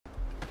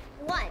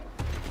1.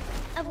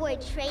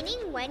 Avoid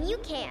training when you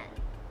can.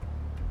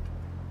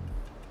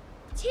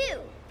 2.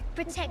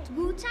 Protect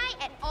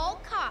Wutai at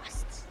all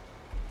costs.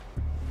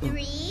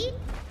 3.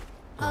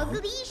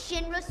 Ugly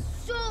Shinra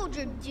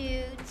soldier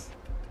dudes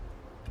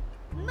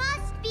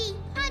must be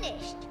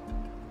punished.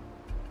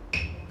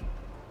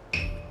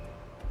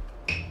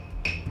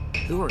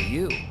 Who are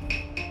you?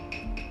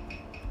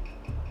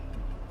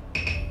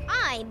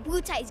 I'm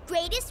Wutai's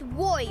greatest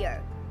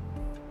warrior.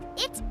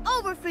 It's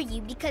over for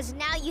you because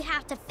now you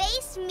have to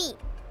face me.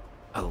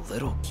 A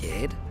little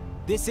kid?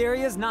 This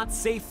area's not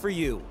safe for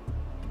you.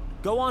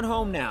 Go on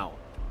home now.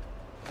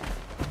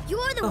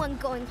 You're the one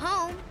going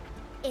home.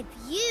 If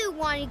you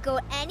want to go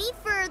any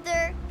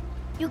further,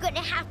 you're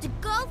gonna have to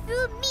go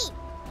through me.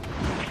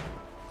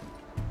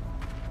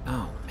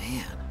 Oh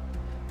man.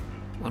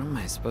 What am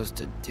I supposed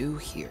to do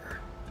here?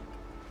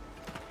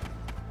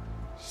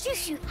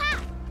 Shoo ha!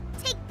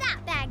 Take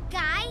that, bad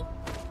guy!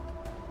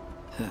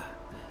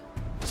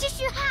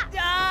 Shoo ha!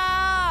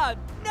 Ah!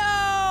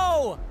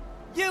 No!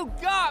 You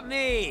got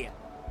me!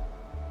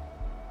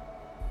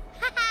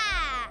 Ha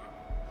ha!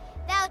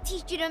 That'll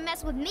teach you to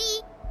mess with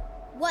me.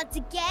 Once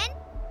again,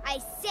 I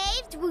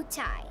saved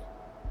Wutai.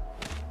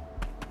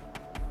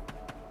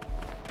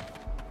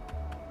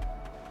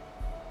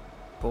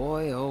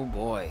 Boy, oh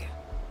boy.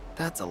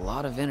 That's a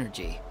lot of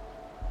energy.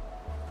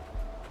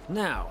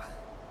 Now,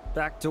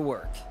 back to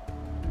work.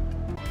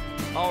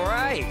 All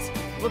right,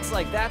 looks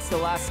like that's the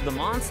last of the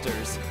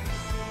monsters.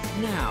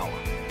 Now,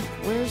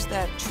 where's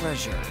that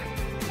treasure?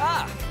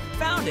 Ah,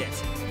 found it!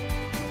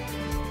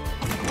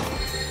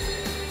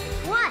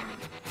 1.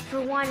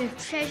 For one of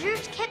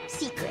treasures kept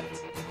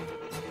secret.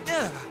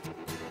 Ugh.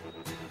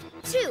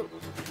 2.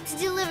 To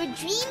deliver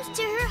dreams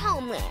to her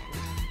homeland.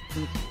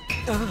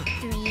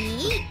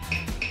 3.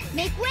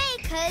 Make way,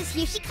 cause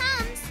here she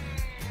comes.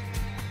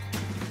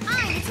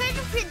 I'm the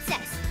treasure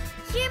princess.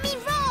 Hear me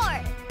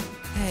roar!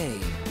 Hey,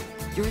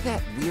 you're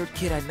that weird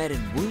kid I met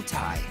in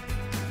Wutai.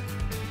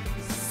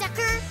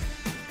 Sucker!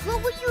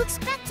 What were you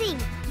expecting,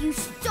 you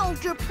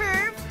soldier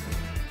perv?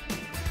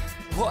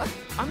 What?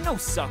 I'm no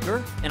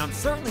sucker, and I'm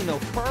certainly no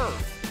perv.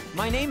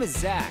 My name is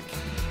Zach.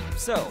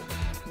 So,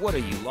 what are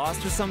you,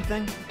 lost or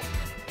something?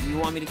 You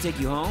want me to take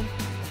you home?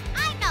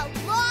 I'm not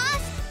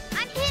lost!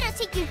 I'm here to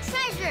take your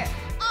treasure,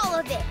 all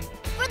of it,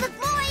 for the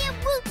glory of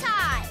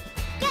Wutai!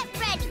 Get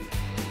ready!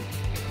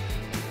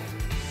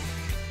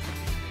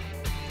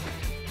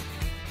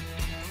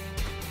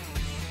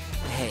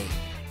 Hey,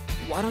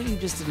 why don't you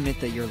just admit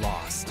that you're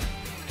lost?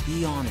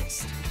 Be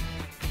honest.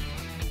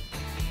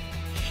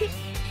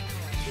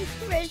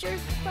 Treasure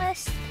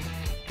quest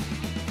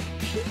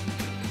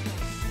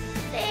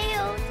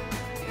failed.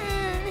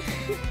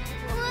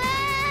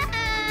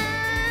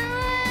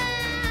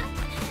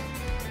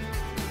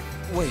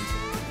 Wait,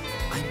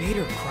 I made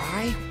her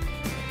cry?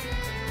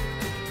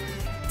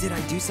 Did I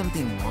do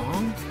something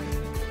wrong?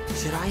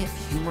 Should I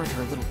have humored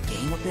her little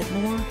game a bit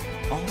more?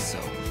 Also,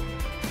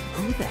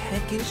 who the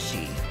heck is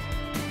she?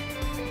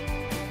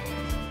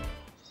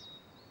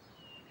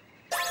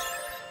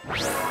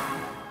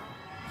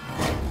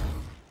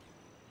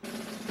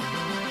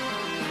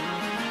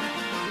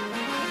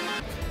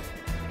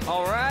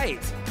 All right,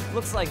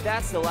 looks like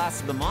that's the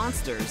last of the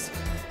monsters.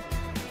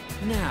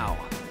 Now,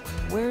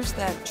 where's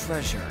that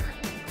treasure?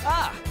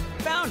 Ah,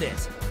 found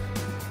it!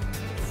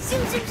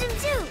 Zoom, zoom, zoom,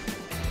 zoom!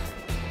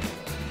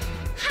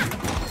 Ha!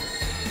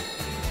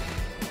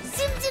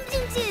 Zoom, zoom,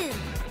 zoom, zoom!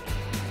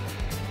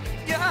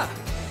 Yeah!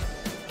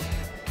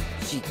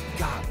 She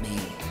got me.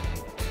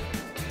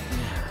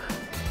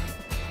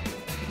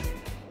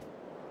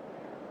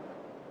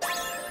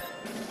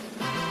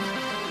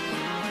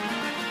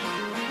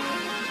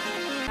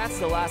 That's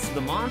the last of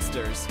the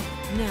monsters.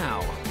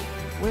 Now,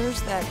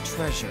 where's that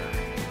treasure?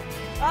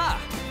 Ah,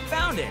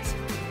 found it!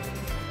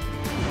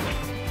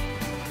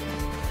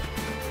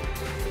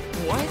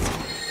 What?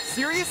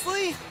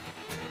 Seriously?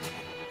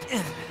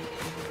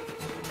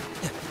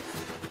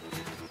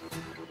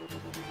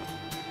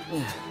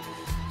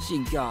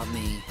 She got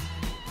me.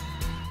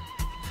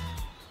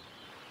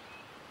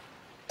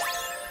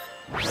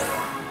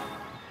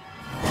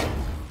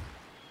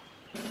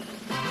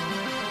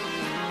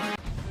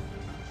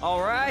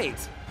 All right,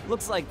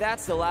 looks like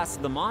that's the last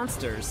of the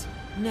monsters.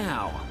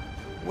 Now,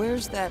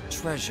 where's that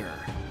treasure?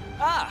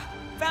 Ah,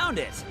 found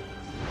it!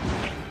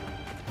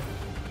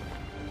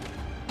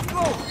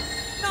 Oh,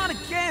 not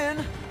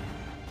again!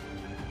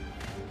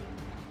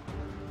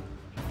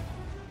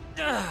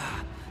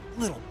 Ugh,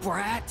 little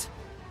brat!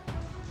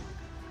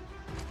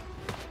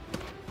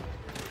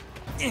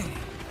 Yeah.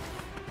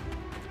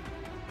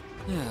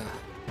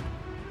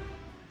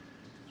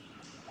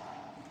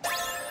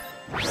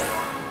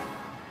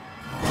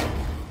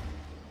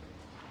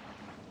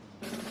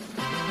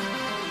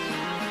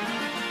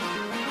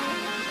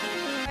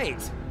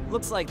 Right,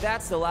 looks like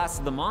that's the last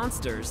of the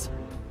monsters.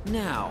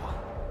 Now,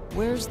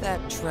 where's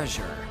that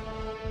treasure?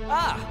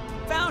 Ah,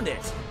 found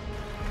it!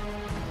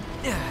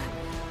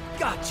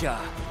 Gotcha!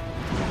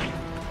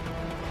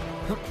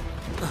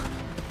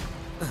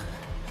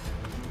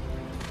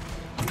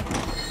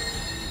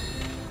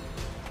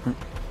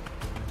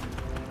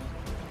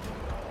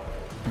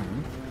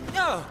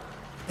 Oh,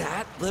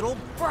 that little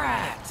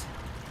brat!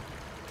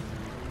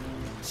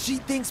 She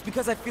thinks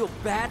because I feel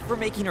bad for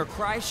making her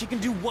cry, she can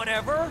do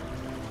whatever?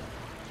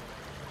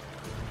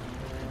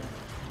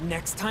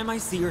 Next time I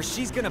see her,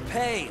 she's gonna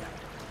pay.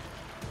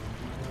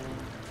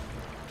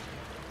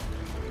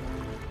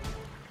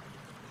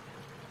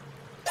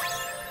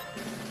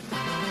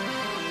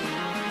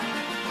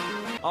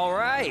 All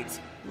right,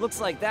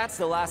 looks like that's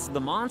the last of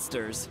the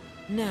monsters.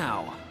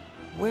 Now,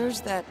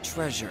 where's that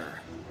treasure?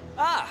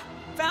 Ah,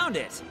 found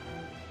it!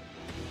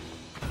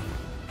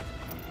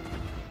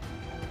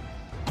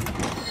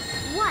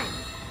 1.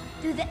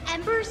 Through the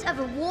embers of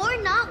a war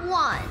not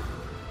won.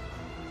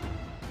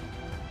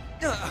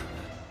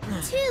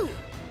 2.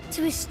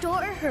 To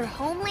restore her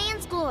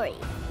homeland's glory.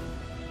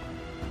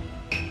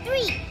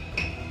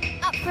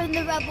 3. Up from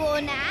the rubble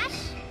and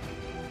ash.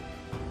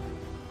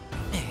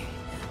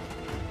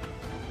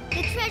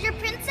 The treasure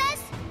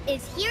princess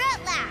is here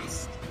at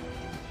last.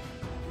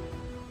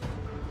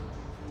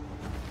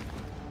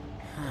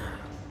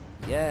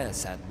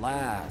 Yes, at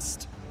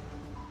last.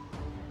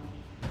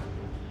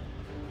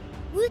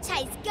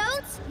 Wutai's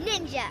goats,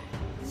 ninja.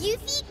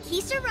 Yuffie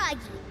Kisaragi.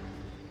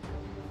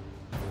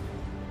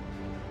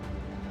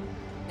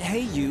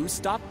 Hey you,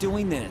 stop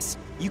doing this.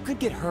 You could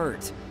get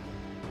hurt.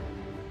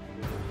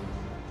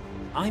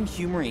 I'm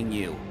humoring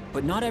you,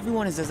 but not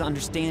everyone is as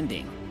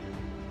understanding.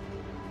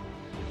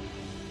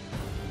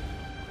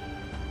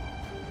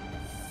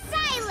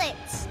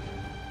 Silence!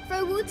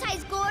 For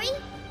Wutai's glory,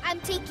 I'm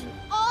taking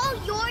all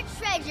your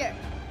treasure.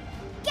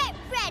 Get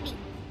ready!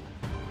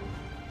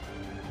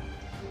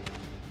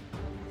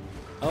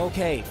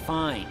 Okay,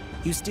 fine.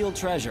 You steal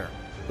treasure,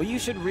 but you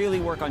should really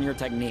work on your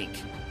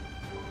technique.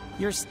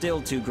 You're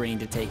still too green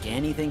to take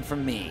anything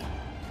from me.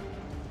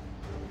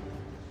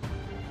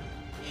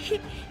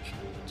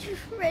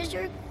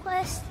 Treasure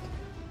quest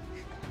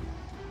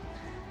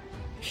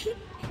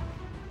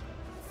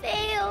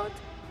failed.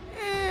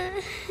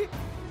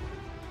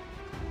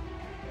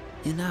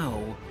 You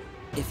know,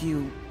 if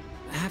you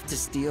have to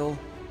steal,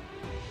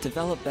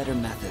 develop better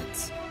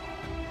methods.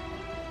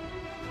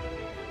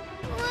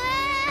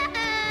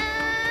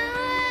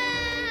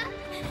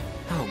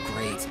 Oh,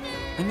 great.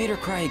 I made her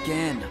cry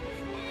again.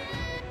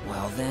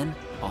 Well then,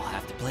 I'll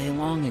have to play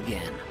along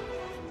again.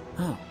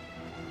 Oh.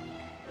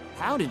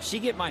 How did she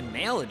get my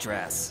mail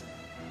address?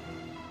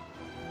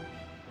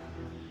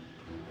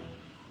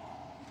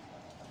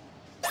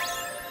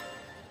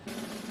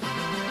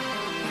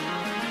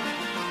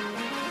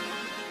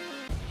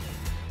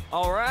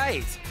 All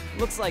right,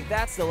 looks like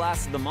that's the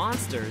last of the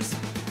monsters.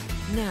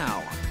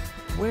 Now,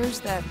 where's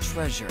that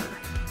treasure?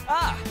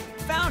 Ah,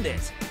 found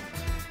it!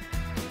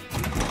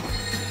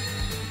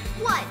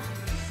 1.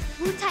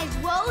 Wutai's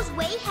woes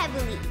weigh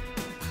heavily.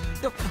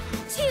 2.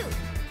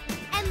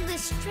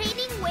 Endless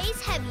training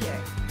weighs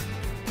heavier.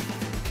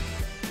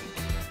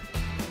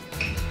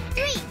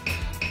 3.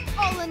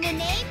 All in the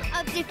name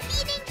of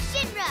defeating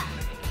Shinra.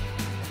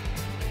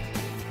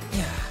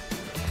 Yeah.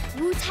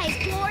 Wutai's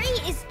glory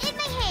is in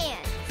my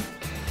hands.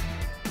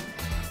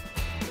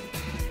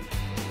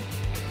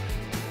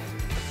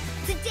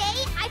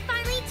 Today, I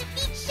finally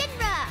defeat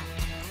Shinra.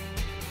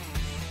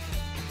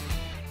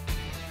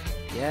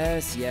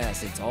 Yes,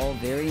 yes, it's all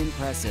very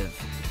impressive.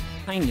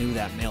 I knew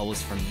that mail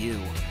was from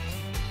you.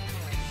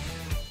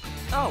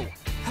 Oh,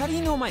 how do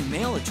you know my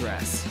mail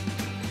address?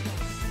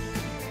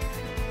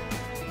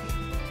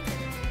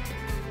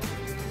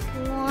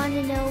 Want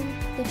to know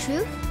the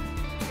truth?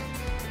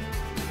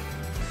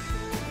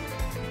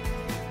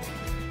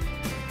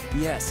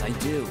 Yes, I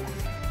do.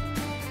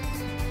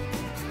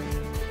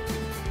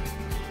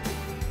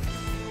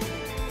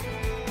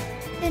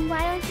 Then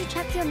why don't you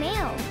check your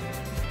mail?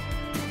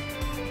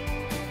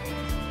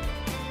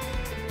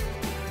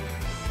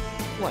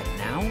 What,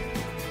 now?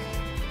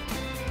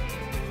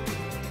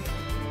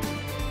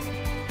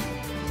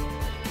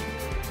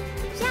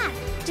 Yeah,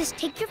 just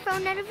take your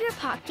phone out of your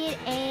pocket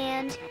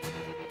and...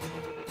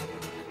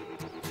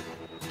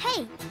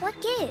 Hey, what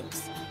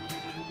gives?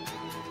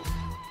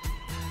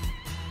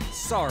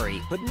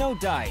 Sorry, but no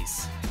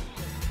dice.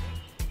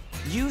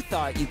 You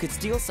thought you could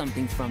steal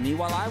something from me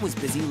while I was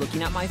busy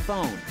looking at my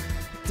phone,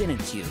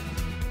 didn't you?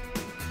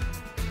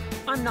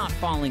 I'm not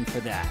falling for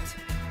that.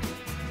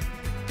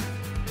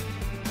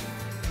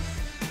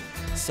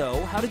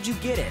 So, how did you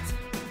get it?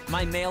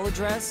 My mail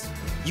address?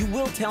 You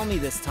will tell me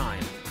this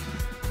time.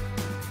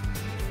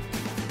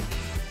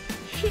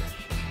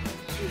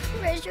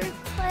 Treasure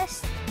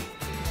quest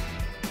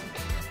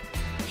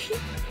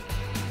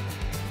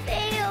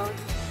failed.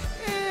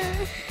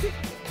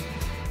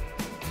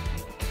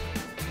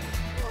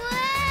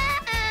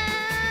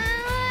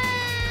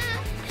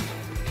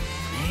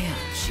 Man,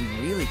 she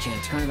really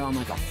can't turn it on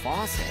like a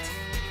faucet.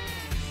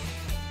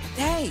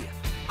 Hey!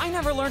 I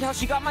never learned how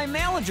she got my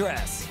mail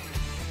address!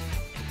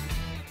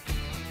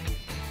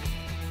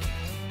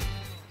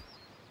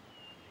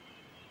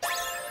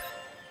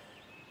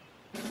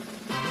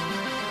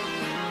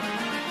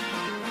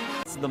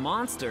 The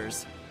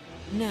monsters.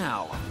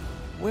 Now,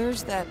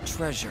 where's that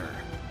treasure?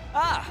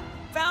 Ah,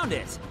 found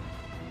it!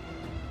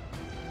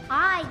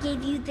 I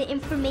gave you the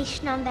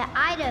information on that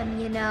item,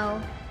 you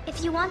know.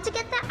 If you want to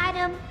get that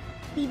item,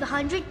 leave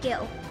 100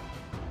 gil.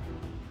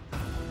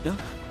 Huh?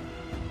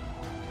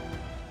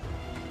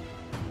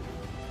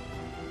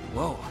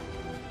 Whoa.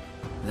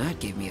 That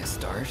gave me a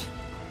start.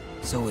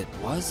 So it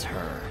was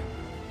her.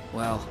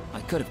 Well,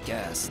 I could have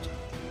guessed.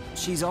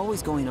 She's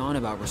always going on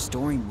about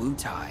restoring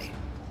Wutai.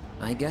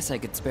 I guess I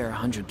could spare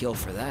 100 gil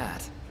for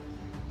that.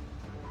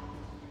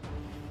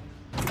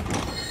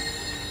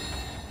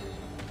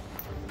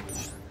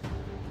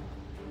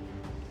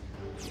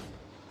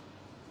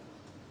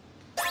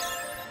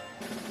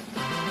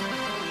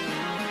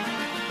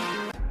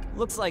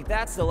 Looks like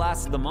that's the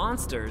last of the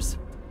monsters.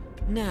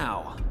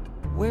 Now,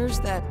 where's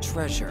that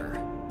treasure?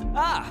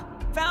 Ah,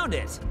 found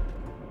it!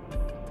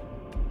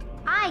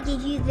 I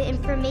gave you the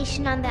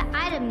information on that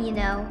item, you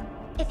know.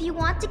 If you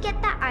want to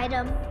get that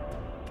item,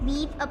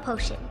 leave a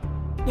potion.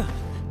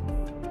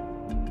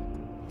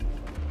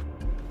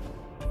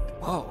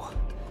 Whoa,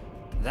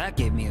 that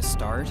gave me a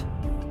start.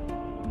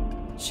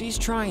 She's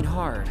trying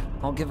hard,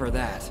 I'll give her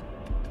that.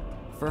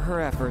 For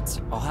her efforts,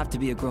 I'll have to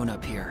be a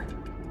grown-up here.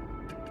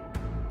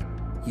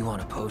 You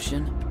want a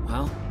potion?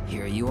 Well,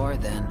 here you are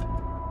then.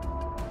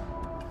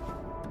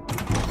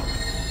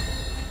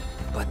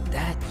 But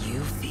that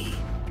Yuffie...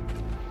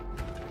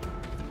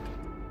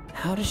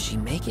 How does she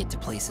make it to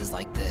places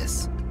like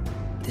this?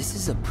 This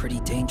is a pretty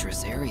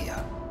dangerous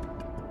area.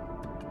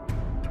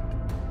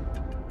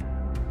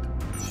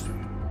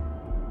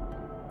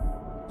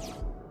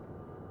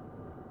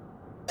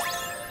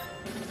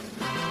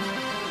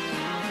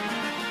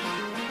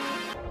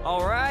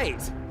 All right,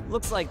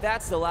 looks like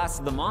that's the last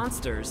of the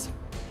monsters.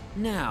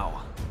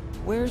 Now,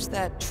 where's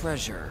that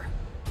treasure?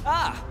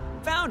 Ah,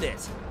 found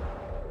it!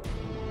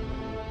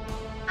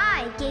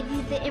 I gave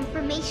you the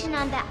information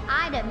on that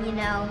item, you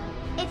know.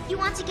 If you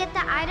want to get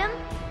that item,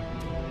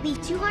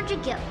 leave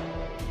 200 gil.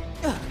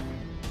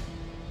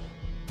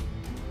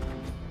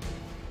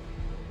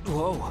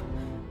 Whoa,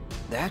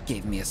 that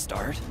gave me a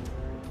start.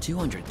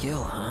 200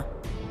 gil, huh?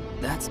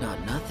 That's not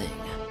nothing.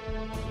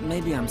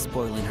 Maybe I'm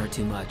spoiling her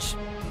too much,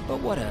 but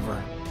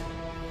whatever.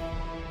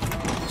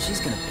 She's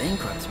gonna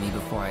bankrupt me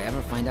before I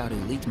ever find out who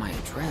leaked my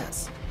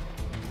address.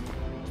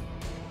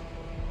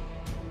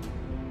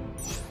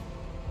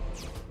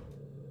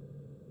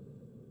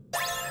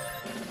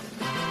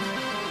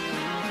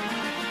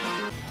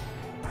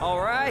 All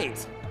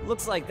right,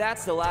 looks like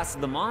that's the last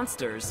of the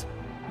monsters.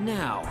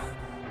 Now,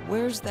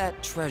 where's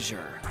that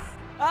treasure?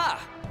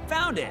 Ah,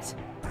 found it!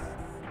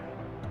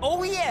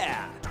 Oh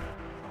yeah!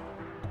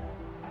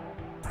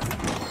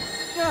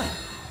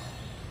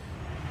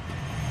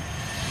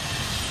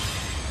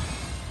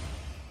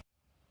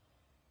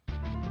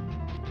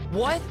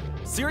 What?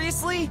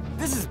 Seriously?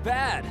 This is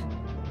bad.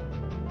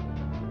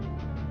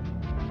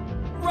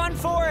 Run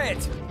for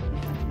it!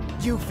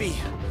 Yuffie,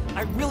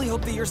 I really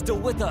hope that you're still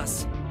with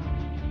us.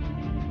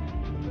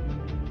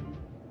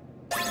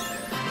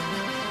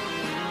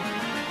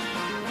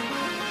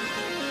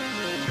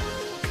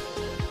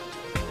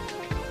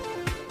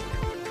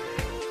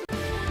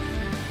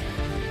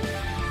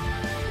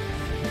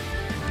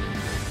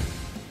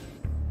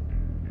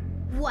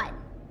 One,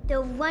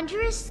 the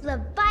wondrous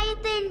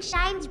Leviathan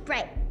shines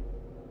bright.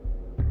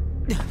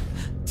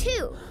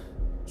 2,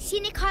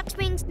 scenic hot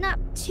springs not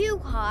too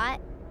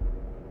hot.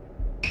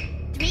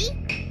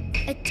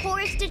 3, a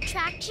tourist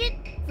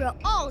attraction for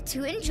all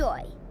to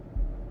enjoy.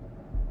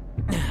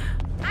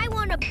 I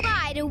want to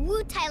buy the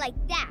Wutai like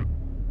that.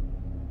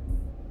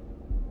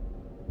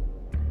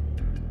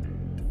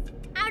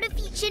 I'll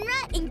defeat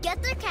Shinra and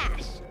get their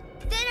cash.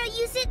 Then I'll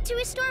use it to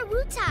restore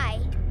Wutai.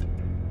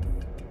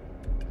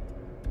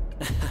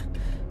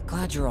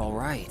 Glad you're all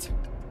right.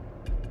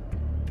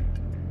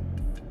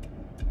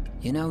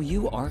 You know,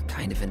 you are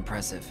kind of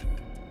impressive.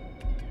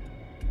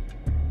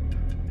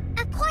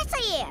 Of course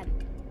I am.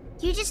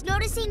 You're just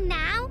noticing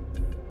now?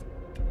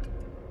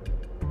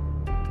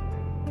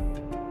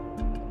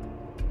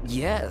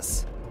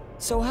 Yes.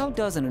 So how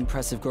does an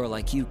impressive girl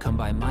like you come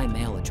by my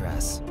mail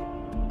address?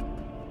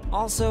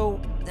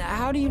 Also,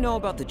 how do you know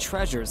about the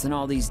treasures and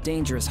all these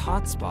dangerous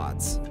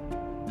hotspots?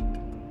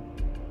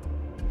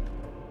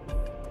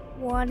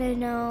 Wanna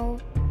know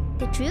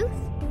the truth?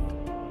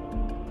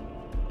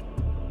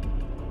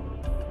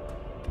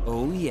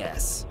 Oh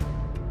yes.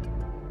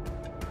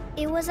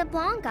 It was a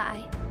blonde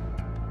guy.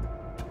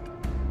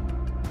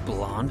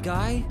 Blonde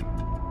guy?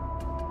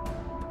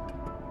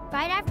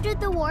 Right after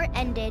the war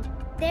ended,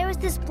 there was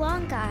this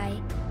blonde guy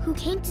who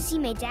came to see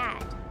my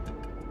dad.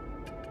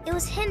 It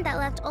was him that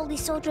left all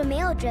these soldier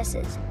mail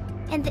addresses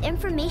and the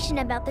information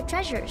about the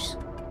treasures.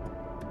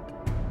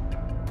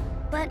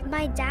 But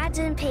my dad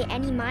didn't pay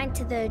any mind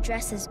to the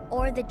addresses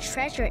or the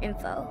treasure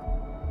info.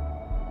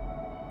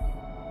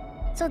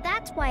 So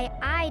that's why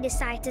I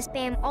decided to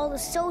spam all the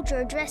soldier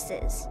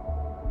addresses.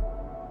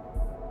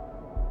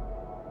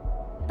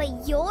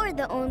 But you're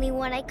the only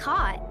one I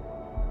caught.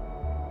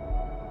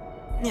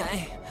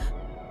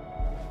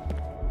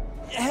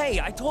 Hey,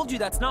 I told you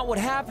that's not what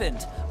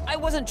happened. I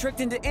wasn't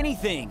tricked into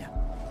anything.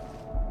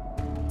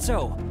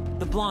 So,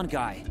 the blonde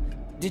guy.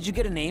 Did you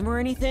get a name or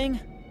anything?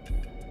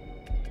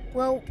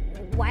 Well,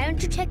 why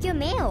don't you check your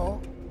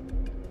mail?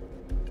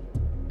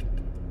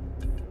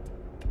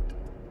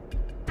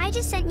 I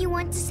just sent you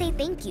one to say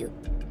thank you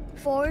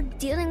for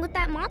dealing with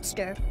that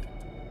monster.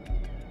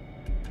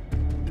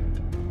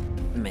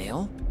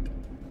 Mail?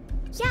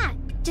 Yeah,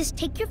 just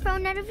take your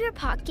phone out of your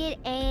pocket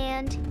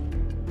and...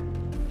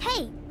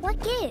 Hey, what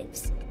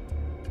gives?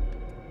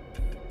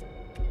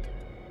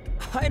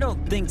 I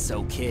don't think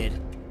so,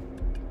 kid.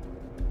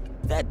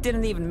 That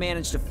didn't even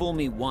manage to fool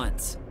me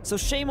once, so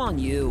shame on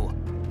you.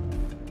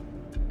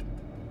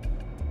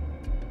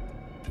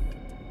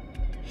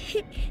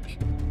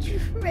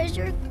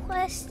 Treasure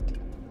quest.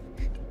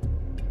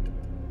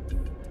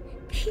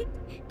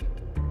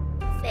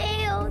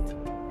 Failed.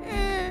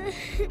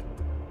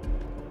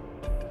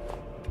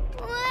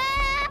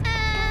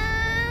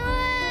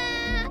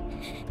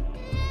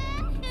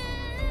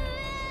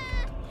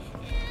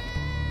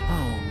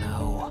 Oh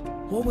no.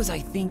 What was I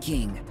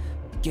thinking?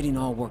 Getting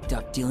all worked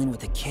up dealing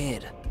with a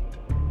kid.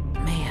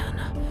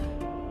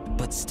 Man.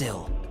 But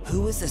still,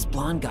 who is this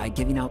blonde guy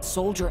giving out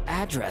soldier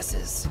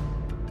addresses?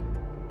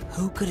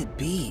 Who could it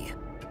be?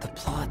 The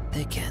plot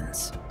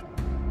thickens.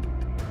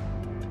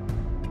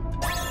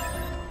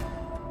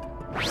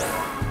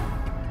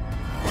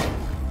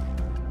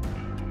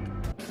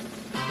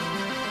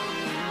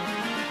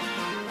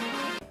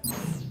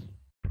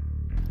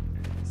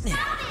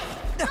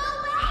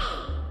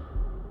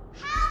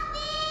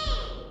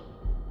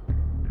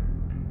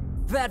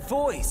 That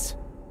voice!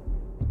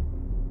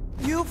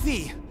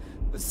 Yuffie!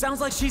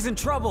 Sounds like she's in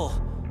trouble.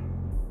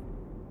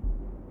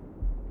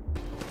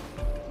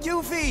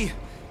 Yuffie!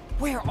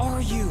 Where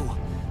are you?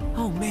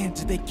 Oh man,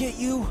 did they get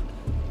you?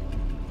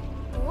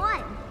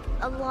 1,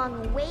 a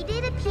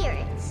long-awaited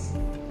appearance.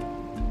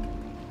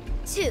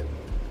 2,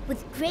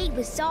 with great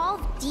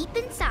resolve deep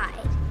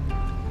inside.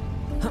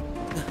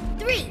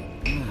 3,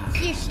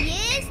 here she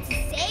is to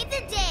save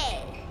the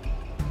day.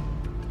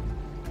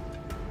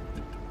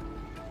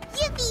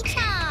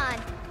 Yuffie-chan,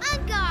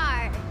 on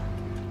guard.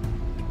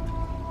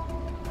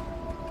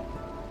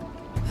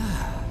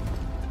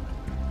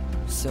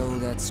 So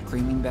that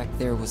screaming back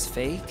there was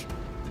fake?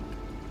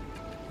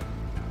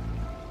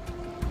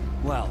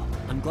 Well,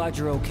 I'm glad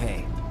you're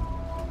okay.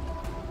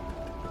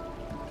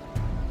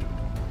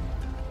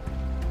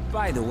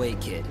 By the way,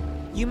 kid,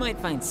 you might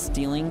find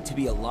stealing to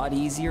be a lot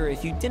easier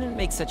if you didn't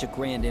make such a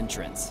grand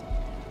entrance.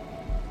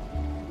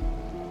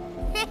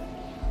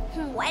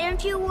 Why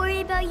don't you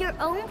worry about your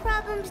own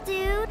problems,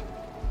 dude?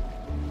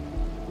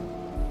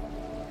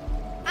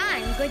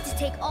 I'm going to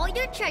take all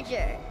your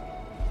treasure.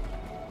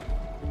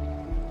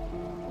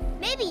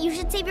 Maybe you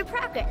should save your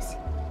progress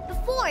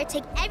before I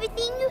take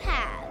everything you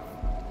have.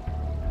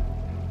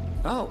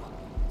 Oh,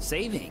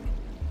 saving.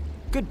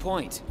 Good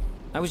point.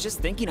 I was just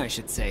thinking I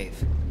should save.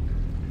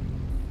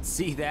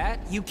 See that?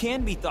 You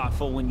can be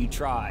thoughtful when you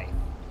try.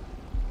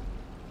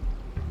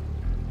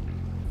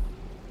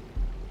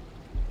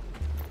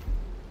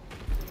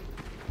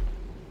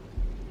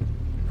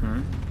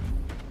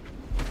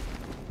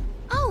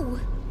 Oh!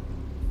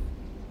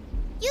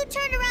 You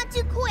turned around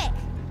too quick.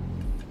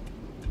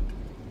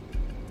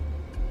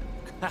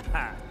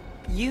 Haha.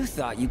 You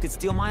thought you could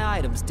steal my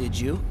items, did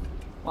you?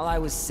 While I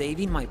was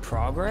saving my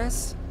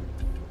progress?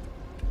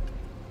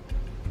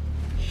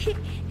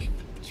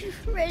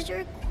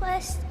 Treasure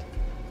quest.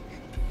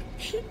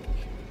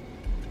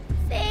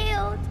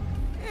 Failed.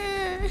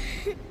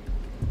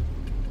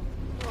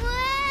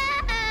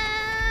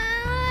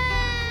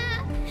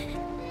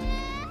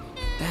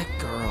 That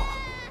girl.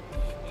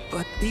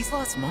 But these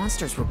lost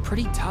monsters were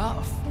pretty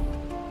tough.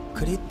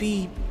 Could it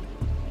be...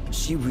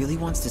 she really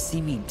wants to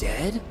see me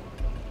dead?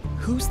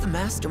 Who's the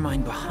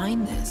mastermind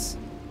behind this?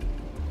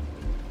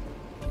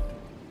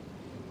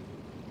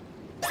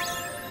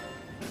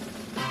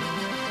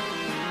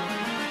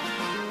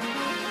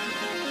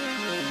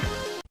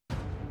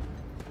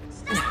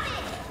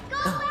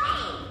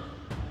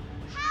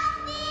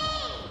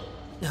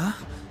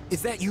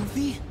 Is that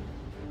Yuffie?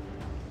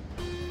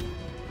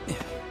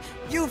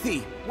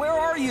 Yuffie, where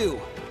are you?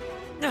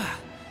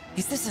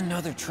 Is this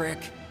another trick?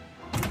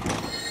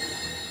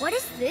 What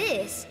is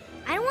this?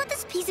 I don't want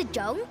this piece of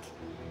junk.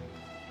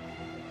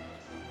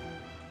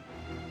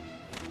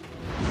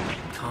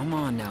 Come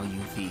on now,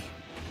 Yuffie.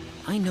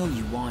 I know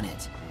you want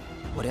it.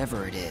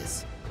 Whatever it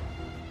is.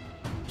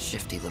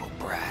 Shifty little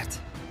brat.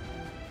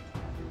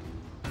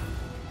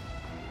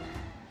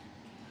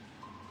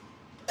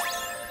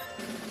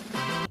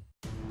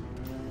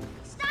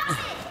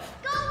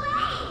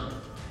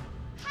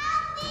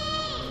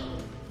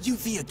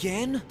 Yuffie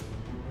again?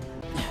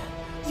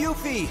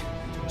 Yuffie!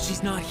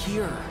 She's not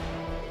here.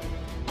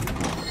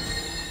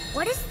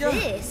 What is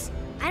this?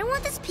 I don't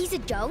want this piece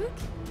of junk.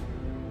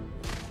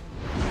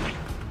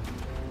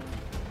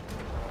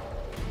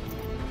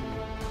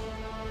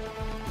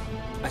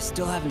 I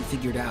still haven't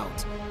figured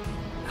out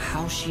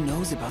how she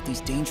knows about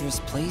these dangerous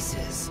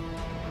places.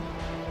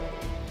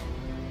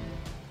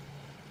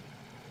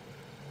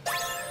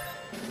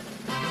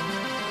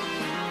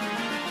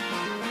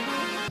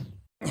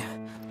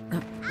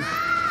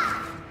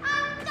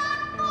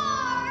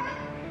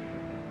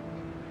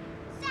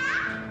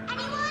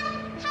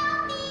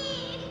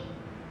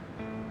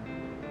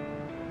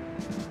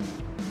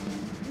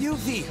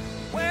 Yuffie!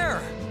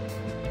 Where?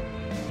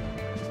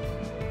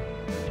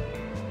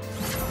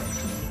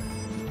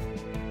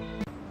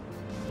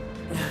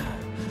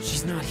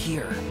 She's not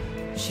here.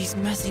 She's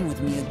messing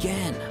with me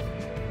again.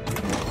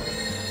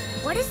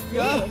 What is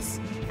this?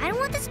 I don't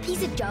want this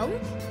piece of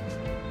junk.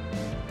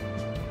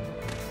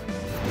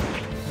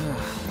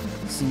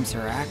 Seems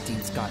her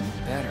acting's gotten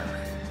better.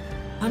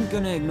 I'm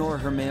gonna ignore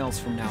her mails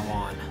from now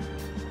on.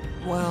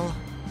 Well,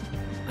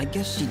 I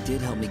guess she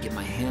did help me get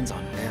my hands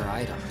on rare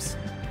items.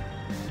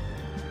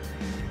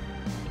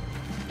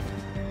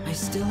 I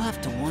still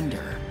have to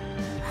wonder,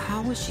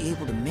 how was she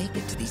able to make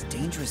it to these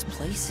dangerous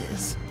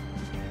places?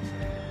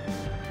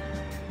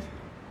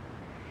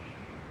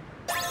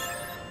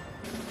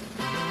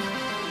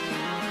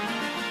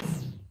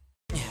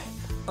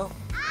 Oh.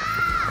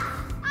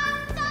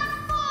 I'm done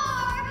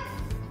for!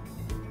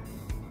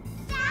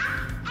 Zach,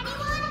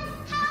 anyone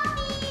help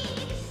me!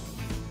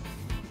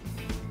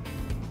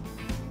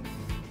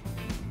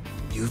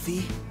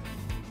 Yuffie?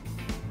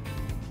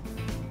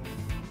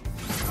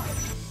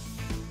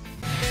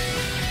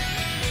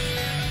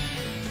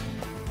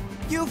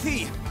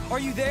 Yuffie! Are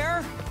you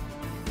there?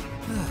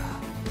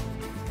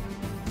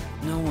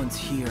 No one's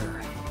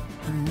here.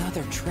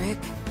 Another trick?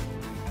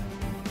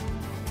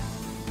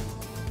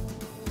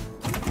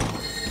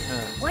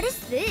 What is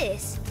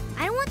this?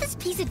 I don't want this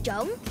piece of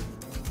junk.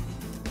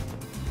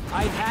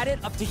 I've had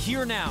it up to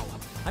here now.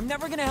 I'm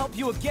never gonna help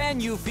you again,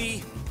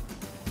 Yuffie.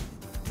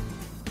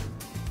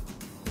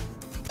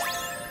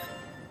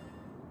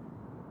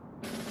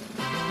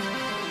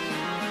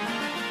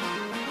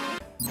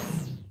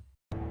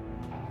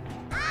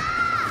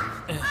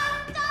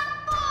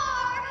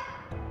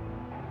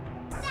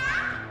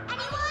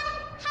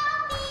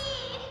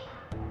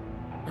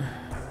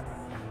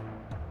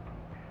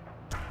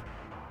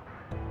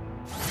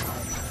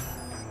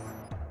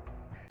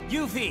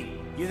 Yuffie,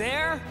 you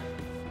there?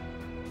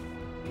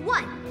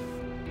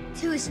 1.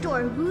 To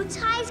restore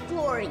Wu-Tai's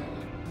glory.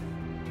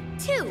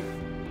 2.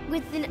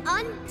 With an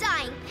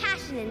undying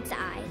passion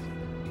inside.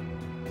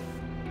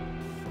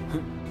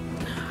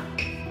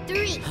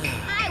 3.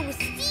 I will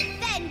seek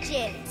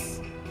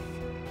vengeance.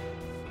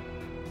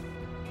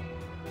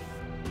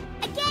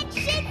 Against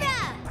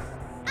Shinra!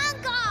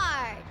 On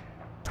guard!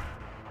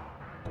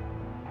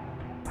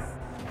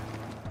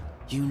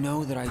 You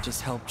know that I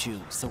just helped you,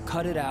 so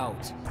cut it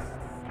out.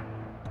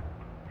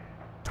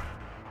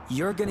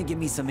 You're gonna give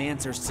me some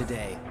answers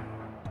today.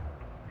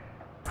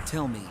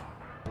 Tell me,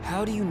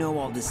 how do you know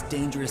all this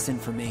dangerous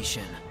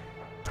information?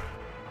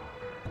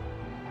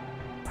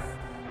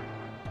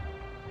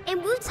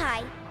 In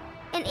Wu-Tai,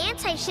 an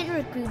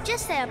anti-Shinra group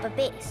just set up a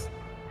base.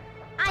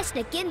 I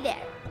snuck in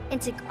there and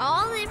took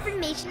all the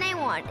information I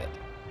wanted.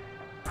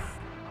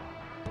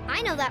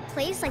 I know that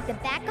place like the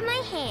back of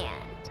my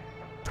hand.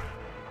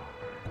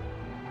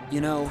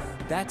 You know,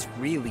 that's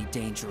really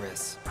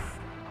dangerous.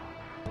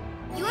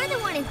 You're the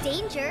one in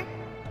danger.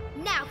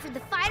 Now for the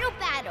final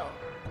battle.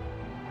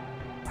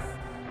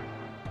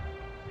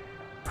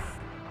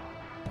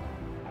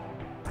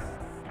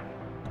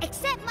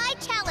 Accept my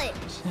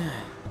challenge.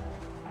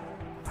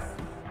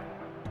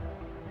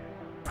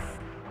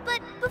 But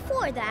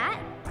before that,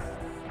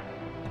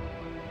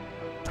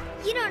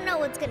 you don't know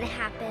what's gonna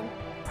happen.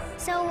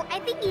 So I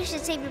think you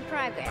should save your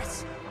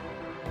progress.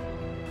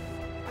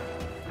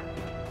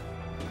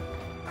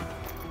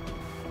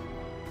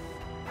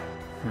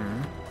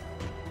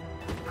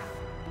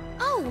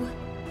 Oh!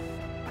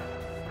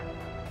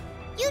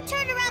 You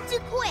turned around too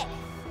quick!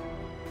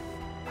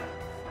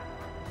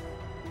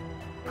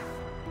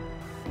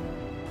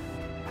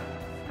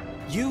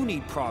 You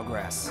need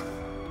progress.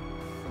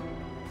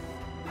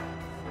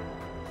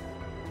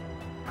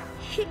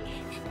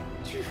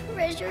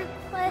 Treasure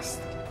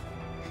quest.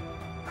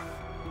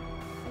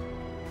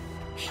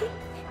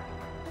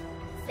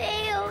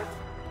 Failed.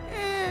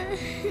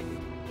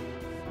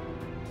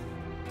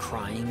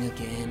 Crying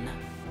again?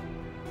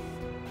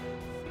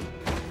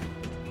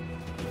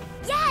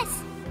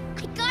 Yes!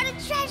 I got a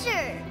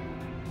treasure!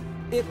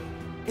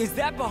 Is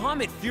that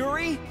Bahamut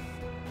Fury?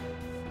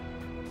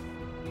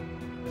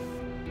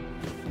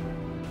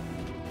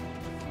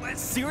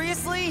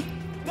 Seriously?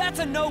 That's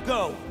a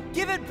no-go!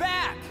 Give it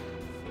back!